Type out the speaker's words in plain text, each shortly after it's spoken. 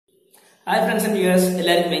Hi friends and viewers,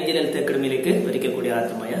 എല്ലാവർക്കും മെഞ്ചൽ health അക്കാഡമിയിലേക്ക് ഒരിക്കൽ കൂടി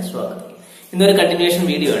ആദ്യമായ സ്വാഗതം. ഇന്നൊരു കണ്ടിന്യൂഷൻ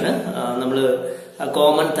വീഡിയോ ആണ്. നമ്മൾ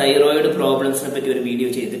കോമൺ തൈറോയിഡ് പ്രോബ്ലംസിനെ പറ്റി ഒരു വീഡിയോ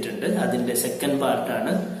ചെയ്തിട്ടുണ്ട്. അതിന്റെ സെക്കൻഡ്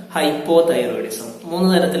പാർട്ടാണ് ഹൈപ്പോതൈറോയിഡിസം.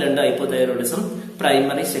 3 തരത്തിലുണ്ട് hypothyroidism: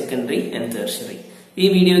 primary, secondary and tertiary.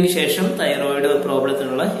 ഈ വീഡിയോയ്ക്ക് ശേഷം തൈറോയിഡ്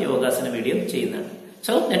പ്രോബ്ലത്തിനുള്ള യോഗാസന വീഡിയോ ചെയ്യുന്നതാണ്.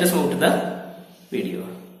 So let us move to the video.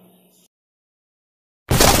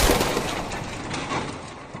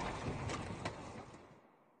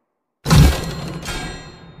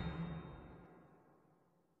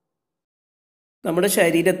 നമ്മുടെ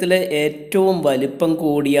ശരീരത്തിലെ ഏറ്റവും വലിപ്പം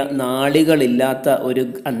കൂടിയ നാളികളില്ലാത്ത ഒരു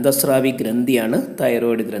അന്തസ്രാവി ഗ്രന്ഥിയാണ്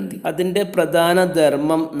തൈറോയിഡ് ഗ്രന്ഥി. അതിൻ്റെ പ്രധാന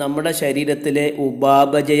ധർമ്മം നമ്മുടെ ശരീരത്തിലെ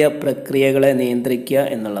ഉപാപചയ പ്രക്രിയകളെ നിയന്ത്രിക്കുക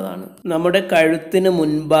എന്നുള്ളതാണ്. നമ്മുടെ കഴുത്തിന്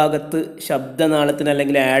മുൻഭാഗത്ത് ശബ്ദനാളത്തിന്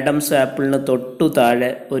അല്ലെങ്കിൽ ആഡംസ് ആപ്പിളിന് തൊട്ടു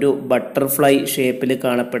താഴെ ഒരു ബട്ടർഫ്ലൈ ഷേപ്പിൽ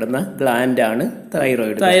കാണപ്പെടുന്ന ഗ്ലാൻഡാണ്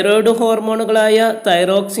തൈറോയിഡ്. തൈറോയിഡ് ഹോർമോണുകളായ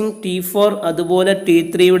തൈറോക്സിൻ, T4 അതുപോലെ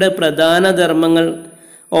T3യുടെ പ്രധാന ധർമ്മങ്ങൾ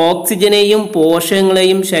ഓക്സിജനെയും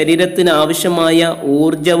പോഷകങ്ങളെയും ശരീരത്തിന് ആവശ്യമായ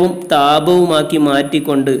ഊർജവും താപവുമാക്കി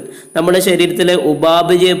മാറ്റിക്കൊണ്ട് നമ്മുടെ ശരീരത്തിലെ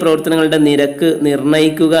ഉപാപചയ പ്രവർത്തനങ്ങളുടെ നിരക്ക്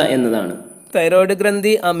നിർണ്ണയിക്കുക എന്നതാണ്. തൈറോയിഡ്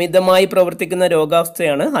ഗ്രന്ഥി അമിതമായി പ്രവർത്തിക്കുന്ന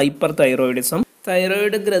രോഗാവസ്ഥയാണ് ഹൈപ്പർ തൈറോയിഡിസം.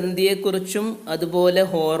 തൈറോയിഡ് ഗ്രന്ഥിയെക്കുറിച്ചും അതുപോലെ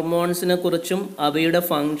ഹോർമോൺസിനെ കുറിച്ചും അവയുടെ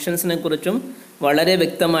ഫങ്ഷൻസിനെ കുറിച്ചും വളരെ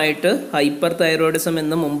വ്യക്തമായിട്ട് ഹൈപ്പർ തൈറോയിഡിസം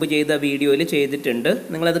എന്ന് മുമ്പ് ചെയ്ത വീഡിയോയിൽ ചെയ്തിട്ടുണ്ട്.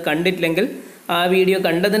 നിങ്ങളത് കണ്ടിട്ടില്ലെങ്കിൽ ആ വീഡിയോ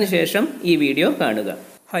കണ്ടതിന് ശേഷം ഈ വീഡിയോ കാണുക.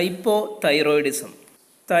 ഹൈപ്പോതൈറോയിഡിസം: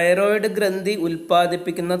 തൈറോയിഡ് ഗ്രന്ഥി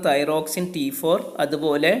ഉൽപ്പാദിപ്പിക്കുന്ന തൈറോക്സിൻ, T4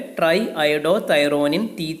 അതുപോലെ ട്രൈ അയഡോ തൈറോനിൻ,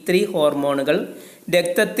 T3 ഹോർമോണുകൾ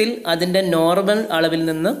രക്തത്തിൽ അതിൻ്റെ നോർമൽ അളവിൽ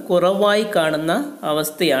നിന്ന് കുറവായി കാണുന്ന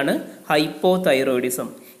അവസ്ഥയാണ് ഹൈപ്പോതൈറോയിഡിസം.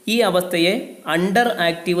 ഈ അവസ്ഥയെ അണ്ടർ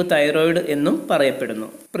ആക്റ്റീവ് തൈറോയിഡ് എന്നും പറയപ്പെടുന്നു.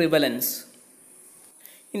 പ്രിവലൻസ്: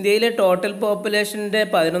 ഇന്ത്യയിലെ ടോട്ടൽ പോപ്പുലേഷൻ്റെ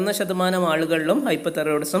 11% ആളുകളിലും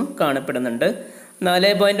ഹൈപ്പോതൈറോയിഡിസം കാണപ്പെടുന്നുണ്ട്.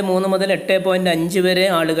 4.3 മുതൽ 8.5 വരെ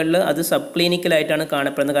ആളുകളിൽ അത് സബ് ക്ലിനിക്കലായിട്ടാണ്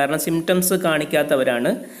കാണപ്പെടുന്നത്. കാരണം സിംറ്റംസ് കാണിക്കാത്തവരാണ്.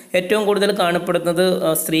 ഏറ്റവും കൂടുതൽ കാണപ്പെടുന്നത്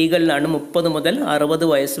സ്ത്രീകളിലാണ്, 30 മുതൽ 60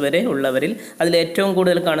 വയസ്സ് വരെ ഉള്ളവരിൽ. അതിൽ ഏറ്റവും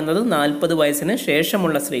കൂടുതൽ കാണുന്നത് 40 വയസ്സിന്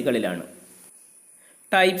ശേഷമുള്ള സ്ത്രീകളിലാണ്.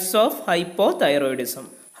 ടൈപ്സ് ഓഫ് ഹൈപ്പോതൈറോയിഡിസം: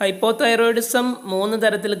 ഹൈപ്പോതൈറോയിഡിസം 3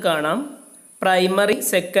 തരത്തിൽ കാണാം: primary,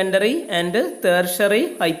 secondary and tertiary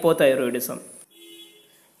hypothyroidism.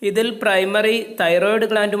 ഇതിൽ പ്രൈമറി തൈറോയിഡ്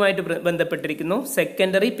ഗ്ലാൻഡുമായിട്ട് ബന്ധപ്പെട്ടിരിക്കുന്നു,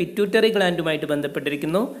 സെക്കൻഡറി പിറ്റ്യൂട്ടറി ഗ്ലാൻഡുമായിട്ട്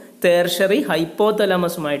ബന്ധപ്പെട്ടിരിക്കുന്നു, ടെർഷ്യറി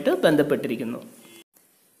ഹൈപ്പോതലാമസുമായിട്ട് ബന്ധപ്പെട്ടിരിക്കുന്നു.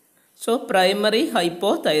 സോ പ്രൈമറി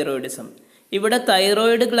ഹൈപ്പോതൈറോയിഡിസം: ഇവിടെ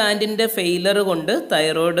തൈറോയിഡ് ഗ്ലാൻഡിൻ്റെ ഫെയിലർ കൊണ്ട്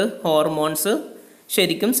തൈറോയിഡ് ഹോർമോൺസ്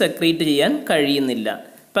ശരിക്കും സെക്രീറ്റ് ചെയ്യാൻ കഴിയുന്നില്ല.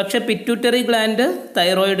 പക്ഷെ പിറ്റ്യൂട്ടറി ഗ്ലാൻഡ്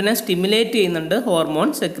തൈറോയിഡിനെ സ്റ്റിമുലേറ്റ് ചെയ്യുന്നുണ്ട് ഹോർമോൺ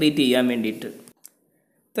സെക്രീറ്റ് ചെയ്യാൻ വേണ്ടിയിട്ട്.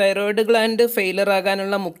 തൈറോയിഡ് ഗ്ലാൻഡ് ഫെയിലർ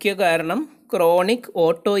ആകാനുള്ള മുഖ്യ കാരണം ക്രോണിക്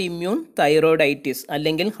ഓട്ടോ ഇമ്മ്യൂൺ തൈറോയിഡൈറ്റിസ്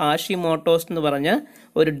അല്ലെങ്കിൽ ഹാഷിമോട്ടോസ് എന്ന് പറഞ്ഞ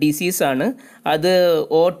ഒരു ഡിസീസാണ്. അത്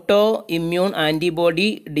ഓട്ടോ ഇമ്മ്യൂൺ ആൻറ്റിബോഡി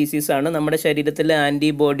ഡിസീസാണ്. നമ്മുടെ ശരീരത്തിലെ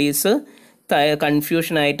ആൻറ്റിബോഡീസ്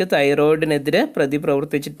കൺഫ്യൂഷനായിട്ട് തൈറോയിഡിനെതിരെ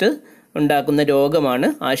പ്രതിപ്രവർത്തിച്ചിട്ട് ഉണ്ടാക്കുന്ന രോഗമാണ്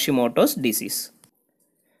Hashimoto's disease.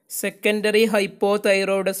 Secondary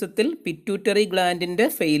ഹൈപ്പോതൈറോയിഡിസത്തിൽ pituitary ഗ്ലാൻഡിൻ്റെ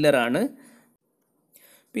ഫെയിലറാണ്.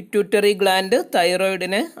 Pituitary gland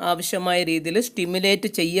തൈറോയിഡിനെ ആവശ്യമായ രീതിയിൽ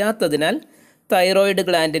stimulate ചെയ്യാത്തതിനാൽ thyroid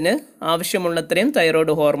ഗ്ലാൻഡിന് ആവശ്യമുള്ളത്രയും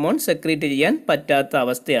thyroid hormone secrete ചെയ്യാൻ പറ്റാത്ത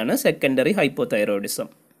അവസ്ഥയാണ് സെക്കൻഡറി ഹൈപ്പോതൈറോയിഡിസം.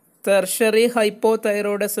 ടെർഷ്യറി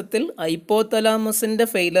ഹൈപ്പോതൈറോയിഡിസത്തിൽ ഹൈപ്പോതലാമസിൻ്റെ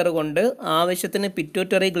ഫെയിലർ കൊണ്ട് ആവശ്യത്തിന്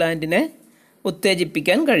പിറ്റ്യൂട്ടറി ഗ്ലാൻഡിനെ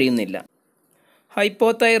ഉത്തേജിപ്പിക്കാൻ കഴിയുന്നില്ല.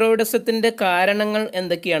 ഹൈപ്പോതൈറോയിഡിസത്തിൻ്റെ കാരണങ്ങൾ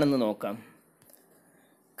എന്തൊക്കെയാണെന്ന് നോക്കാം.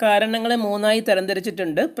 കാരണങ്ങളെ 3ആയി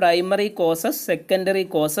തരംതിരിച്ചിട്ടുണ്ട്: primary causes, secondary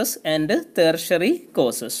causes and tertiary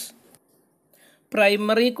causes.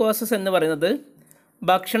 Primary causes എന്ന് പറയുന്നത്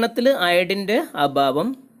ഭക്ഷണത്തിൽ അയഡിൻ്റെ അഭാവം,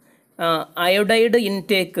 അയോഡൈഡ്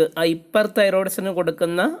ഇൻടേക്ക്, ഹൈപ്പർ തൈറോയിഡിസിന്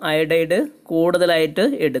കൊടുക്കുന്ന അയോഡൈഡ് കൂടുതലായിട്ട്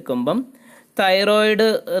എടുക്കുമ്പം, തൈറോയിഡ്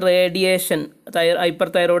റേഡിയേഷൻ, ഹൈപ്പർ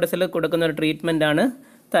തൈറോയിഡിസിൽ കൊടുക്കുന്ന ഒരു ട്രീറ്റ്മെൻറ്റാണ്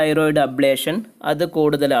തൈറോയിഡ് അബ്ലേഷൻ, അത്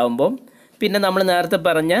കൂടുതലാവുമ്പം, പിന്നെ നമ്മൾ നേരത്തെ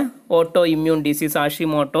പറഞ്ഞ auto immune disease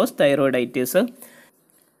Hashimoto's thyroiditis,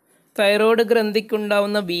 thyroid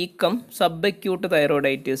ഗ്രന്ഥിക്കുണ്ടാവുന്ന വീക്കം സബ് അക്യൂട്ട്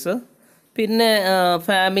തൈറോയിഡൈറ്റിസ്, പിന്നെ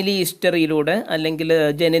ഫാമിലി ഹിസ്റ്ററിയിലൂടെ അല്ലെങ്കിൽ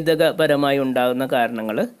ജനിതകപരമായി ഉണ്ടാകുന്ന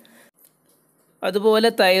കാരണങ്ങൾ. അതുപോലെ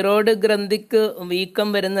തൈറോയിഡ് ഗ്രന്ഥിക്ക് വീക്കം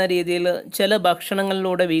വരുന്ന രീതിയിൽ ചില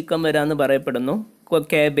ഭക്ഷണങ്ങളിലൂടെ വീക്കം വരാമെന്ന് പറയപ്പെടുന്നു.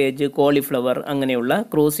 കാബേജ്, കോളിഫ്ലവർ അങ്ങനെയുള്ള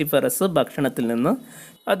ക്രൂസിഫറസ് ഭക്ഷണത്തിൽ നിന്ന്.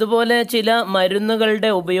 അതുപോലെ ചില മരുന്നുകളുടെ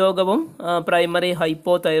ഉപയോഗവും പ്രൈമറി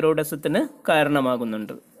ഹൈപ്പോതൈറോയിഡിസത്തിന്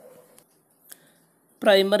കാരണമാകുന്നുണ്ട്.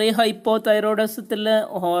 പ്രൈമറി ഹൈപ്പോതൈറോയിഡിസത്തിലെ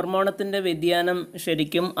ഹോർമോണത്തിൻ്റെ വ്യതിയാനം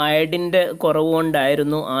ശരിക്കും അയഡിൻ്റെ കുറവ്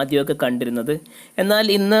കൊണ്ടായിരുന്നു ആദ്യമൊക്കെ കണ്ടിരുന്നത്. എന്നാൽ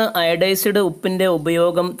ഇന്ന് അയഡൈസ്ഡ് ഉപ്പിൻ്റെ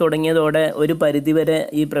ഉപയോഗം തുടങ്ങിയതോടെ ഒരു പരിധിവരെ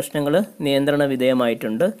ഈ പ്രശ്നങ്ങൾ നിയന്ത്രണ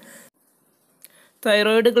വിധേയമായിട്ടുണ്ട്.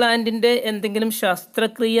 തൈറോയിഡ് ഗ്ലാൻഡിൻ്റെ എന്തെങ്കിലും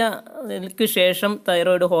ശസ്ത്രക്രിയയ്ക്ക് ശേഷം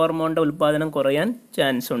തൈറോയിഡ് ഹോർമോണിൻ്റെ ഉൽപ്പാദനം കുറയാൻ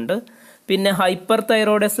ചാൻസ് ഉണ്ട്. പിന്നെ ഹൈപ്പർ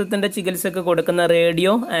തൈറോയിഡിസത്തിൻ്റെ ചികിത്സയ്ക്ക് കൊടുക്കുന്ന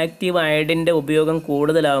റേഡിയോ ആക്റ്റീവ് അയഡിൻ്റെ ഉപയോഗം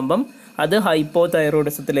കൂടുതലാകുമ്പം അത് ഹൈപ്പോ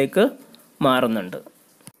തൈറോയിഡിസത്തിലേക്ക് മാറുന്നുണ്ട്.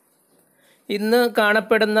 ഇന്ന്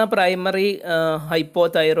കാണപ്പെടുന്ന പ്രൈമറി ഹൈപ്പോ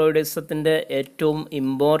തൈറോയിഡിസത്തിൻ്റെ ഏറ്റവും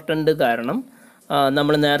ഇമ്പോർട്ടൻ്റ് കാരണം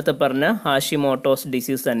നമ്മൾ നേരത്തെ പറഞ്ഞ ഹാഷിമോട്ടോസ്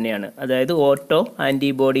ഡിസീസ് തന്നെയാണ്. അതായത് ഓട്ടോ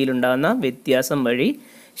ആൻറ്റിബോഡിയിലുണ്ടാകുന്ന വ്യത്യാസം വഴി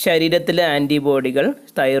ശരീരത്തിലെ ആൻറ്റിബോഡികൾ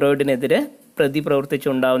തൈറോയിഡിനെതിരെ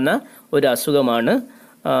പ്രതിപ്രവർത്തിച്ചുണ്ടാകുന്ന ഒരു അസുഖമാണ്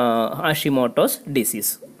ഹാഷിമോട്ടോസ്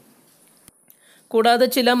ഡിസീസ്. കൂടാതെ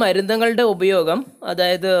ചില മരുന്നുകളുടെ ഉപയോഗം,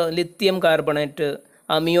 അതായത് ലിത്തിയം കാർബണേറ്റ്,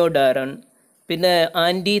 അമിയോഡാരൺ, പിന്നെ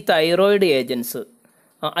ആൻറ്റി തൈറോയിഡ് ഏജൻസ്,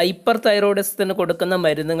 ഹൈപ്പർ തൈറോയിഡിസത്തിന് കൊടുക്കുന്ന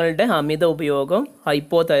മരുന്നുകളുടെ അമിത ഉപയോഗം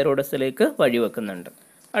ഹൈപ്പോ തൈറോയിഡിസത്തിലേക്ക് വഴിവെക്കുന്നുണ്ട്.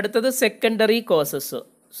 അടുത്തത് സെക്കൻഡറി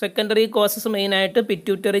കോസസ് മെയിനായിട്ട്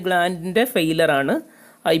പിറ്റ്യൂട്ടറി ഗ്ലാൻഡിൻ്റെ ഫെയിലറാണ്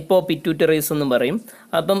ഹൈപ്പോ പിറ്റ്യൂട്ടറീസ് എന്ന് പറയും.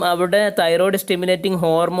 അപ്പം അവിടെ തൈറോയിഡ് സ്റ്റിമുലേറ്റിംഗ്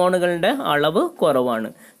ഹോർമോണുകളുടെ അളവ് കുറവാണ്.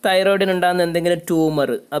 തൈറോയിഡിനുണ്ടാകുന്ന എന്തെങ്കിലും ട്യൂമർ,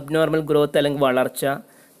 അബ്നോർമൽ ഗ്രോത്ത് അല്ലെങ്കിൽ വളർച്ച,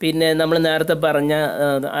 പിന്നെ നമ്മൾ നേരത്തെ പറഞ്ഞ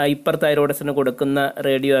ഹൈപ്പർ തൈറോയിഡിസിന് കൊടുക്കുന്ന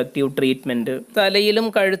റേഡിയോ ആക്റ്റീവ് ട്രീറ്റ്മെൻറ്റ്, തലയിലും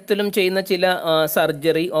കഴുത്തിലും ചെയ്യുന്ന ചില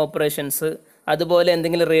സർജറി ഓപ്പറേഷൻസ്, അതുപോലെ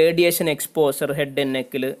എന്തെങ്കിലും റേഡിയേഷൻ എക്സ്പോഷർ ഹെഡ് ആൻഡ്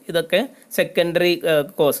നെക്കിൽ, ഇതൊക്കെ സെക്കൻഡറി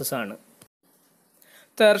കോസസ് ആണ്.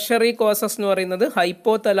 ടെർഷറി കോസസ് എന്ന് പറയുന്നത്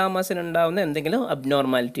ഹൈപ്പോ തലാമസിനുണ്ടാകുന്ന എന്തെങ്കിലും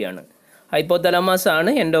അബ്നോർമാലിറ്റിയാണ്. ഹൈപ്പോ തലാമസ് ആണ്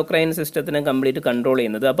എൻഡോക്രൈൻ സിസ്റ്റത്തിനെ കംപ്ലീറ്റ് കൺട്രോൾ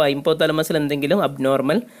ചെയ്യുന്നത്. അപ്പോൾ ഹൈപ്പോ തലാമസിൽ എന്തെങ്കിലും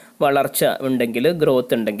അബ്നോർമൽ വളർച്ച ഉണ്ടെങ്കിൽ,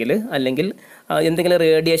 ഗ്രോത്ത് ഉണ്ടെങ്കിൽ, അല്ലെങ്കിൽ എന്തെങ്കിലും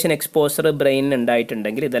റേഡിയേഷൻ എക്സ്പോഷർ ബ്രെയിനിന്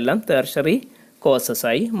ഉണ്ടായിട്ടുണ്ടെങ്കിൽ ഇതെല്ലാം ടെർഷറി കോസസ്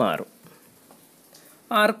ആയി മാറും.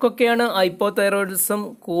 ആർക്കൊക്കെയാണ് ഹൈപ്പോ തൈറോയിഡിസം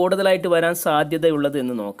കൂടുതലായിട്ട് വരാൻ സാധ്യതയുള്ളത്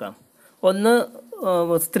എന്ന് നോക്കാം. ഒന്ന്,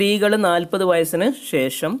 സ്ത്രീകൾ 40 വയസ്സിന്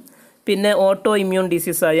ശേഷം, പിന്നെ ഓട്ടോ ഇമ്മ്യൂൺ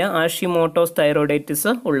ഡിസീസായ ഹാഷിമോട്ടോസ്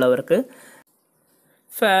തൈറോയിഡൈറ്റിസ് ഉള്ളവർക്ക്,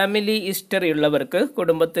 ഫാമിലി ഹിസ്റ്ററി ഉള്ളവർക്ക്,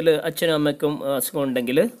 കുടുംബത്തിൽ അച്ഛനും അമ്മയ്ക്കും അസുഖം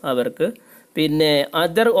ഉണ്ടെങ്കിൽ അവർക്ക്, പിന്നെ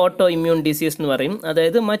അതർ ഓട്ടോ ഇമ്മ്യൂൺ ഡിസീസ് എന്ന് പറയും,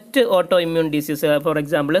 അതായത് മറ്റ് auto immune disease, for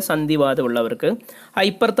example സന്ധിവാതം ഉള്ളവർക്ക്,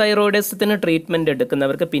 ഹൈപ്പർ തൈറോയിഡിസത്തിന് ട്രീറ്റ്മെൻറ്റ്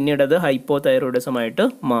എടുക്കുന്നവർക്ക് പിന്നീട് അത് ഹൈപ്പോ തൈറോയിഡിസമായിട്ട്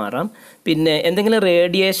മാറാം. പിന്നെ എന്തെങ്കിലും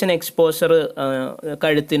റേഡിയേഷൻ എക്സ്പോഷർ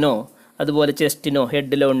കഴുത്തിനോ അതുപോലെ ചെസ്റ്റിനോ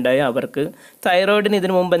ഹെഡിലോ ഉണ്ടായ അവർക്ക്, തൈറോയിഡിന്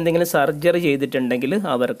ഇതിനു മുമ്പ് എന്തെങ്കിലും സർജറി ചെയ്തിട്ടുണ്ടെങ്കിൽ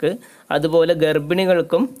അവർക്ക്, അതുപോലെ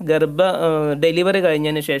ഗർഭിണികൾക്കും ഡെലിവറി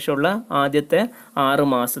കഴിഞ്ഞതിന് ശേഷമുള്ള ആദ്യത്തെ 6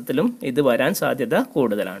 മാസത്തിലും ഇത് വരാൻ സാധ്യത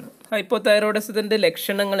കൂടുതലാണ്. ഹൈപ്പോ തൈറോയിഡിസത്തിൻ്റെ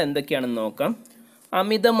ലക്ഷണങ്ങൾ എന്തൊക്കെയാണെന്ന് നോക്കാം.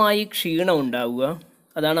 അമിതമായി ക്ഷീണം ഉണ്ടാവുക,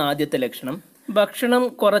 അതാണ് ആദ്യത്തെ ലക്ഷണം. ഭക്ഷണം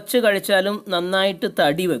കുറച്ച് കഴിച്ചാലും നന്നായിട്ട്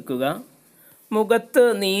തടി വെക്കുക, മുഖത്ത്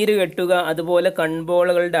നീര് കെട്ടുക, അതുപോലെ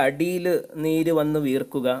കൺപോളകളുടെ അടിയിൽ നീര് വന്ന്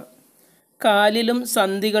വീർക്കുക, കാലിലും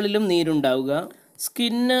സന്ധികളിലും നീരുണ്ടാവുക,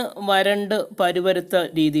 സ്കിന്ന് വരണ്ട് പരുപരുത്ത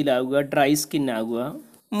രീതിയിലാവുക, ഡ്രൈ സ്കിന്നാവുക,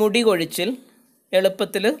 മുടി കൊഴിച്ചിൽ,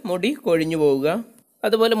 എളുപ്പത്തിൽ മുടി കൊഴിഞ്ഞു പോവുക,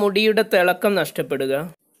 അതുപോലെ മുടിയുടെ തിളക്കം നഷ്ടപ്പെടുക,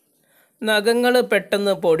 നഖങ്ങൾ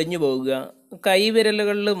പെട്ടെന്ന് പൊടിഞ്ഞു പോവുക,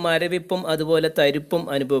 കൈവിരലുകളിൽ മരവിപ്പും അതുപോലെ തരിപ്പും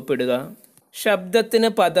അനുഭവപ്പെടുക,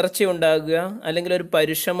 ശബ്ദത്തിന് പതർച്ചയുണ്ടാകുക അല്ലെങ്കിൽ ഒരു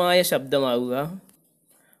പരുഷമായ ശബ്ദമാവുക,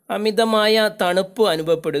 അമിതമായ തണുപ്പ്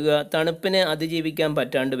അനുഭവപ്പെടുക, തണുപ്പിനെ അതിജീവിക്കാൻ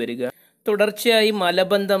പറ്റാണ്ട് വരിക, തുടർച്ചയായി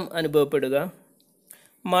മലബന്ധം അനുഭവപ്പെടുക,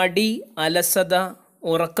 മടി, അലസത,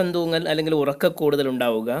 ഉറക്കം തൂങ്ങൽ അല്ലെങ്കിൽ ഉറക്കക്കൂടുതൽ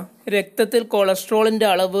ഉണ്ടാവുക, രക്തത്തിൽ കൊളസ്ട്രോളിൻ്റെ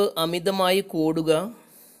അളവ് അമിതമായി കൂടുക,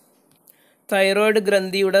 തൈറോയിഡ്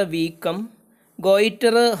ഗ്രന്ഥിയുടെ വീക്കം,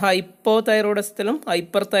 ഗോയിറ്റർ ഹൈപ്പോ തൈറോയിഡിസത്തിലും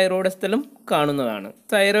ഹൈപ്പർ തൈറോയിഡിസത്തിലും കാണുന്നതാണ്.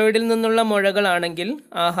 തൈറോയിഡിൽ നിന്നുള്ള മുഴകളാണെങ്കിൽ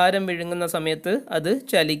ആഹാരം വിഴുങ്ങുന്ന സമയത്ത് അത്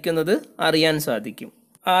ചലിക്കുന്നത് അറിയാൻ സാധിക്കും.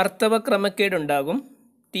 ആർത്തവ ക്രമക്കേടുണ്ടാകും.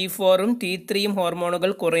 T4ഉം T3യും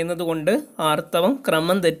ഹോർമോണുകൾ കുറയുന്നത് കൊണ്ട് ആർത്തവം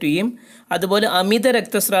ക്രമം തെറ്റുകയും അതുപോലെ അമിത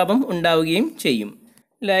രക്തസ്രാവം ഉണ്ടാവുകയും ചെയ്യും.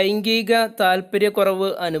 ലൈംഗിക താല്പര്യക്കുറവ്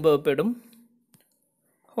അനുഭവപ്പെടും.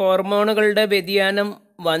 ഹോർമോണുകളുടെ വ്യതിയാനം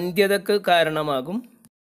വന്ധ്യതയ്ക്ക് കാരണമാകും.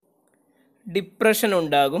 ഡിപ്രഷൻ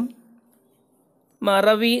ഉണ്ടാകും.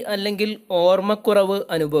 മറവി അല്ലെങ്കിൽ ഓർമ്മക്കുറവ്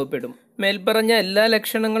അനുഭവപ്പെടും. മേൽപ്പറഞ്ഞ എല്ലാ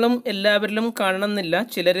ലക്ഷണങ്ങളും എല്ലാവരിലും കാണണമെന്നില്ല.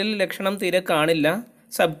 ചിലരിൽ ലക്ഷണം തീരെ കാണില്ല.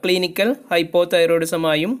 സബ് ക്ലിനിക്കൽ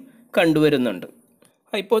ഹൈപ്പോതൈറോയിഡിസമായും കണ്ടുവരുന്നുണ്ട്.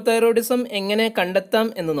 ഹൈപ്പോതൈറോയിഡിസം എങ്ങനെ കണ്ടെത്താം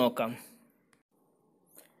എന്ന് നോക്കാം.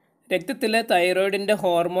 രക്തത്തിലെ തൈറോയിഡിൻ്റെ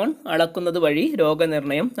ഹോർമോൺ അളക്കുന്നത് വഴി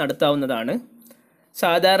രോഗനിർണയം നടത്താവുന്നതാണ്.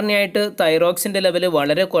 സാധാരണയായിട്ട് തൈറോക്സിൻ്റെ ലെവൽ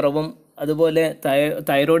വളരെ കുറവും അതുപോലെ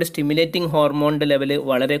തൈറോയിഡ് സ്റ്റിമുലേറ്റിംഗ് ഹോർമോണിൻ്റെ ലെവൽ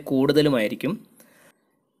വളരെ കൂടുതലുമായിരിക്കും.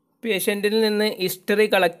 പേഷ്യൻറ്റിൽ നിന്ന് ഹിസ്റ്ററി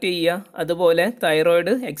കളക്ട് ചെയ്യുക, അതുപോലെ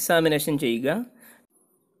തൈറോയിഡ് എക്സാമിനേഷൻ ചെയ്യുക.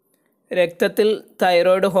 രക്തത്തിൽ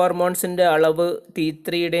തൈറോയ്ഡ് ഹോർമോൺസിൻ്റെ അളവ്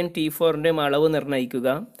T3യുടെയും T4ൻ്റെയും അളവ് നിർണ്ണയിക്കുക.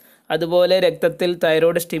 അതുപോലെ രക്തത്തിൽ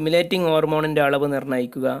തൈറോയ്ഡ് സ്റ്റിമുലേറ്റിംഗ് ഹോർമോണിൻ്റെ അളവ്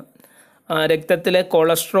നിർണ്ണയിക്കുക. രക്തത്തിലെ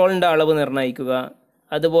കൊളസ്ട്രോളിൻ്റെ അളവ് നിർണ്ണയിക്കുക.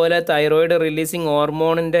 അതുപോലെ തൈറോയ്ഡ് റിലീസിംഗ്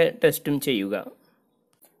ഹോർമോണിൻ്റെ ടെസ്റ്റും ചെയ്യുക.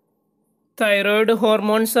 Thyroid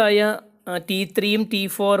ഹോർമോൺസായ T3യും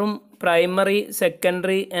T4ഉം primary,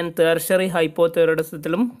 secondary and tertiary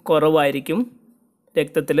ഹൈപ്പോതൈറോയിഡിസത്തിലും കുറവായിരിക്കും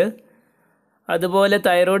രക്തത്തിൽ. അതുപോലെ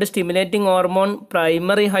തൈറോയ്ഡ് സ്റ്റിമുലേറ്റിംഗ് ഹോർമോൺ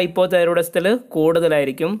പ്രൈമറി ഹൈപ്പോതൈറോയിഡിസത്തിൽ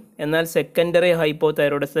കൂടുതലായിരിക്കും, എന്നാൽ സെക്കൻഡറി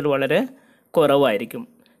ഹൈപ്പോതൈറോയിഡിസത്തിൽ വളരെ കുറവായിരിക്കും.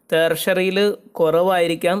 ടേർഷ്യറിയിൽ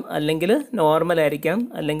കുറവായിരിക്കാം, അല്ലെങ്കിൽ നോർമലായിരിക്കാം,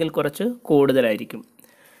 അല്ലെങ്കിൽ കുറച്ച് കൂടുതലായിരിക്കും.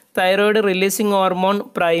 Thyroid releasing hormone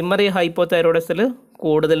primary ഹൈപ്പോതൈറോയിഡിസത്തിൽ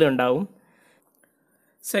കൂടുതലുണ്ടാവും.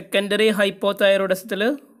 Secondary ഹൈപ്പോതൈറോയിഡിസത്തിൽ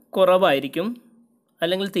കുറവായിരിക്കും,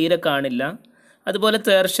 അല്ലെങ്കിൽ തീരെ കാണില്ല. അതുപോലെ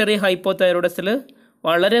ടേർഷ്യറി ഹൈപ്പോതൈറോയിഡിസത്തിൽ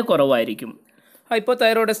വളരെ കുറവായിരിക്കും.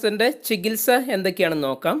 ഹൈപ്പോതൈറോയിഡിസത്തിൻ്റെ ചികിത്സ എന്തൊക്കെയാണെന്ന്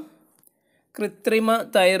നോക്കാം. കൃത്രിമ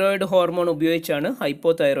തൈറോയ്ഡ് ഹോർമോൺ ഉപയോഗിച്ചാണ്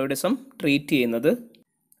ഹൈപ്പോതൈറോയിഡിസം ട്രീറ്റ് ചെയ്യുന്നത്.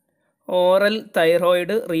 ഓറൽ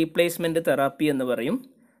തൈറോയ്ഡ് റീപ്ലേസ്മെൻറ്റ് തെറാപ്പി എന്ന് പറയും.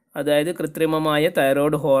 അതായത് കൃത്രിമമായ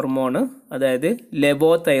തൈറോയ്ഡ് ഹോർമോണ്, അതായത്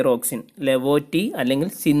ലെവോതൈറോക്സിൻ, ലെവോറ്റി അല്ലെങ്കിൽ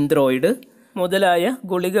സിൻത്രോയിഡ് മുതലായ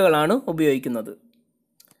ഗുളികകളാണ് ഉപയോഗിക്കുന്നത്.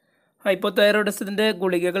 ഹൈപ്പോതൈറോയിഡിസത്തിൻ്റെ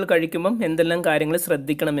ഗുളികകൾ കഴിക്കുമ്പം എന്തെല്ലാം കാര്യങ്ങൾ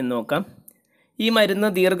ശ്രദ്ധിക്കണമെന്ന് നോക്കാം. ഈ മരുന്ന്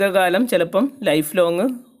ദീർഘകാലം, ചിലപ്പം ലൈഫ് ലോങ്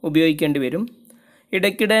ഉപയോഗിക്കേണ്ടി വരും.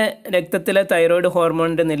 ഇടയ്ക്കിടെ രക്തത്തിലെ തൈറോയ്ഡ്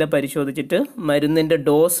ഹോർമോണിൻ്റെ നില പരിശോധിച്ചിട്ട് മരുന്നിൻ്റെ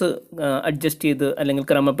ഡോസ് അഡ്ജസ്റ്റ് ചെയ്ത് അല്ലെങ്കിൽ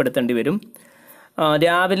ക്രമപ്പെടുത്തേണ്ടി വരും.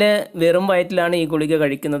 രാവിലെ വെറും വയറ്റിലാണ് ഈ ഗുളിക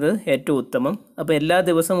കഴിക്കുന്നത് ഏറ്റവും ഉത്തമം. അപ്പോൾ എല്ലാ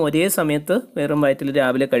ദിവസവും ഒരേ സമയത്ത് വെറും വയറ്റിൽ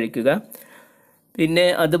രാവിലെ കഴിക്കുക. പിന്നെ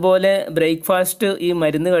അതുപോലെ ബ്രേക്ക്ഫാസ്റ്റ് ഈ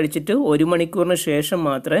മരുന്ന് കഴിച്ചിട്ട് 1 മണിക്കൂറിന് ശേഷം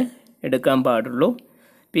മാത്രമേ എടുക്കാൻ പാടുള്ളൂ.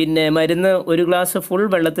 പിന്നെ മരുന്ന് 1 ഗ്ലാസ് ഫുൾ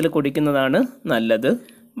വെള്ളത്തിൽ കുടിക്കുന്നതാണ് നല്ലത്.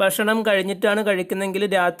 ഭക്ഷണം കഴിഞ്ഞിട്ടാണ് കഴിക്കുന്നതെങ്കിൽ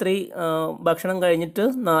രാത്രി ഭക്ഷണം കഴിഞ്ഞിട്ട്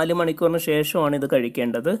 4 മണിക്കൂറിന് ശേഷമാണ് ഇത്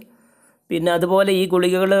കഴിക്കേണ്ടത്. പിന്നെ അതുപോലെ ഈ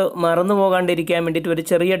ഗുളികകൾ മറന്നു പോകാണ്ടിരിക്കാൻ വേണ്ടിയിട്ട് ഒരു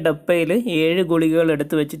ചെറിയ ഡപ്പയിൽ 7 ഗുളികകൾ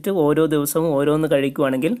എടുത്ത് വെച്ചിട്ട് ഓരോ ദിവസവും ഓരോന്ന്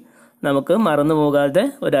കഴിക്കുകയാണെങ്കിൽ നമുക്ക് മറന്നു പോകാതെ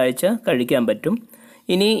ഒരാഴ്ച കഴിക്കാൻ പറ്റും.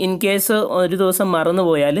 ഇനി ഇൻ കേസ് ഒരു ദിവസം മറന്നു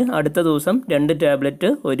പോയാൽ അടുത്ത ദിവസം 2 ടാബ്ലറ്റ്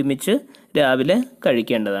ഒരുമിച്ച് രാവിലെ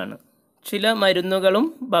കഴിക്കേണ്ടതാണ്. ചില മരുന്നുകളും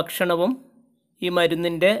ഭക്ഷണവും ഈ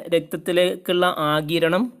മരുന്നിൻ്റെ രക്തത്തിലേക്കുള്ള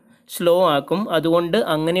ആഗിരണം സ്ലോ ആക്കും. അതുകൊണ്ട്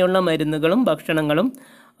അങ്ങനെയുള്ള മരുന്നുകളും ഭക്ഷണങ്ങളും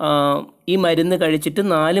ഈ മരുന്ന് കഴിച്ചിട്ട്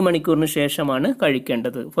 4 മണിക്കൂറിന് ശേഷമാണ്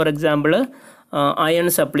കഴിക്കേണ്ടത്. ഫോർ എക്സാമ്പിൾ അയൺ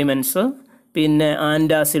സപ്ലിമെൻറ്റ്സ്, പിന്നെ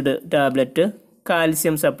antacid tablet,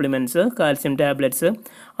 calcium supplements, calcium tablets,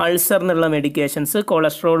 അൾസറിനുള്ള medications,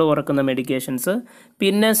 cholesterol കുറക്കുന്ന medications,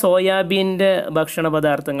 പിന്നെ സോയാബീൻ്റെ ഭക്ഷണ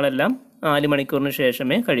പദാർത്ഥങ്ങളെല്ലാം 4 മണിക്കൂറിന്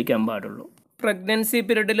ശേഷമേ കഴിക്കാൻ പാടുള്ളൂ. പ്രഗ്നൻസി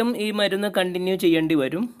പീരീഡിലും ഈ മരുന്ന് കണ്ടിന്യൂ ചെയ്യേണ്ടി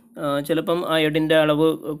വരും. ചിലപ്പം അയോഡിൻ്റെ അളവ്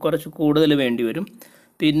കുറച്ച് കൂടുതൽ വേണ്ടി വരും.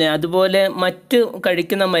 പിന്നെ അതുപോലെ മറ്റ്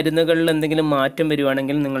കഴിക്കുന്ന മരുന്നുകളിൽ എന്തെങ്കിലും മാറ്റം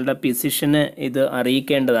വരുവാണെങ്കിൽ നിങ്ങളുടെ ഫിസിഷ്യനെ ഇത്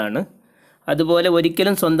അറിയിക്കേണ്ടതാണ്. അതുപോലെ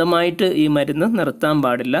ഒരിക്കലും സ്വന്തമായിട്ട് ഈ മരുന്ന് നിർത്താൻ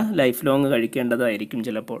പാടില്ല, ലൈഫ് ലോങ് കഴിക്കേണ്ടതായിരിക്കും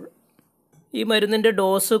ചിലപ്പോൾ. ഈ മരുന്നിൻ്റെ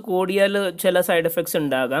ഡോസ് കൂടിയാൽ ചില സൈഡ് എഫക്ട്സ്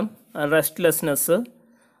ഉണ്ടാകാം. റെസ്റ്റ്ലെസ്നെസ്,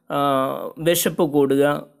 വിശപ്പ് കൂടുക,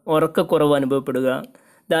 ഉറക്കക്കുറവ് അനുഭവപ്പെടുക,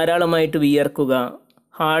 ധാരാളമായിട്ട് വിയർക്കുക,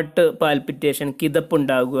 ഹാർട്ട് പാൽപിറ്റേഷൻ,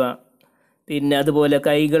 കിതപ്പുണ്ടാകുക, പിന്നെ അതുപോലെ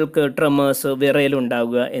കൈകൾക്ക് ട്രെമേഴ്സ്,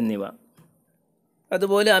 വിറയലുണ്ടാകുക എന്നിവ.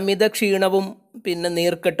 അതുപോലെ അമിത ക്ഷീണവും പിന്നെ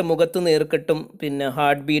നീർക്കെട്ടും, മുഖത്ത് നീർക്കെട്ടും, പിന്നെ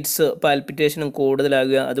ഹാർട്ട് ബീറ്റ്സ് പാൽപിറ്റേഷനും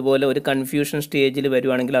കൂടുതലാകുക. അതുപോലെ ഒരു കൺഫ്യൂഷൻ സ്റ്റേജിൽ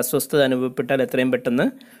വരുവാണെങ്കിൽ, അസ്വസ്ഥത അനുഭവപ്പെട്ടാൽ എത്രയും പെട്ടെന്ന്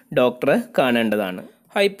ഡോക്ടറെ കാണേണ്ടതാണ്.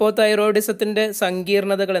 ഹൈപ്പോതൈറോയിഡിസത്തിൻ്റെ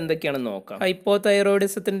സങ്കീർണതകൾ എന്തൊക്കെയാണെന്ന് നോക്കാം.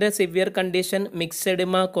 ഹൈപ്പോതൈറോയിഡിസത്തിൻ്റെ സിവിയർ കണ്ടീഷൻ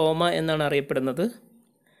മിക്സെഡിമ കോമ എന്നാണ് അറിയപ്പെടുന്നത്.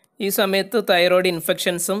 ഈ സമയത്ത് തൈറോയ്ഡ്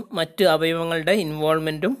ഇൻഫെക്ഷൻസും മറ്റ് അവയവങ്ങളുടെ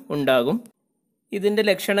ഇൻവോൾവ്മെൻറ്റും ഉണ്ടാകും. ഇതിൻ്റെ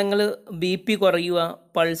ലക്ഷണങ്ങൾ BP കുറയുക,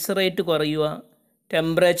 പൾസ് റേറ്റ് കുറയുക,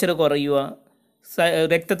 ടെമ്പറേച്ചർ കുറയുക,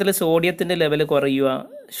 രക്തത്തിൽ സോഡിയത്തിൻ്റെ ലെവൽ കുറയുക,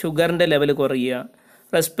 ഷുഗറിൻ്റെ ലെവൽ കുറയുക,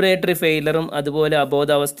 റെസ്പിറേറ്ററി ഫെയിലറും അതുപോലെ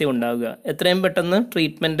അബോധാവസ്ഥ ഉണ്ടാകുക. എത്രയും പെട്ടെന്ന്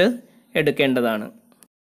ട്രീറ്റ്മെൻറ്റ് എടുക്കേണ്ടതാണ്.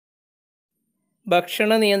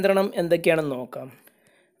 ഭക്ഷണ നിയന്ത്രണം എന്തൊക്കെയാണെന്ന് നോക്കാം.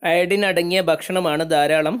 അയഡിൻ അടങ്ങിയ ഭക്ഷണമാണ്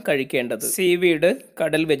ധാരാളം കഴിക്കേണ്ടത്. സീവീഡ്,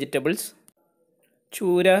 കടൽ വെജിറ്റബിൾസ്,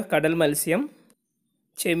 ചൂര, കടൽ മത്സ്യം,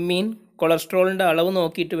 ചെമ്മീൻ. കൊളസ്ട്രോളിൻ്റെ അളവ്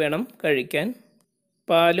നോക്കിയിട്ട് വേണം കഴിക്കാൻ.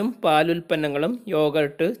 പാലും പാലുൽപ്പന്നങ്ങളും,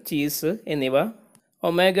 യോഗർട്ട്, ചീസ് എന്നിവ.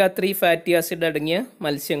 ഒമേഗ 3 ഫാറ്റി ആസിഡ് അടങ്ങിയ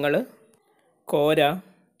മത്സ്യങ്ങൾ, കോര.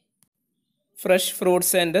 Fresh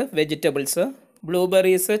fruits and vegetables,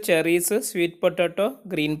 blueberries, cherries, sweet potato,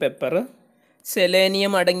 green pepper.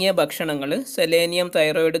 Selenium അടങ്ങിയ ഭക്ഷണങ്ങൾ. സെലേനിയം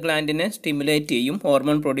തൈറോയിഡ് ഗ്ലാൻഡിനെ സ്റ്റിമുലേറ്റ് ചെയ്യും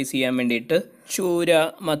ഹോർമോൺ പ്രൊഡ്യൂസ് ചെയ്യാൻ വേണ്ടിയിട്ട്. ചൂര,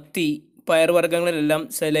 മത്തി, പയർവർഗ്ഗങ്ങളിലെല്ലാം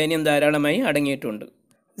സെലേനിയം ധാരാളമായി അടങ്ങിയിട്ടുണ്ട്.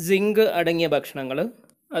 സിങ്ക് അടങ്ങിയ ഭക്ഷണങ്ങൾ.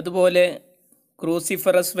 അതുപോലെ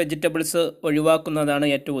ക്രൂസിഫറസ് വെജിറ്റബിൾസ് ഒഴിവാക്കുന്നതാണ്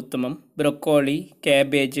ഏറ്റവും ഉത്തമം. ബ്രൊക്കോളി,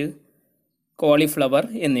 കാബേജ്, കോളിഫ്ലവർ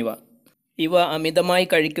എന്നിവ. ഇവ അമിതമായി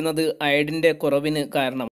കഴിക്കുന്നത് അയഡിൻ്റെ കുറവിന് കാരണം.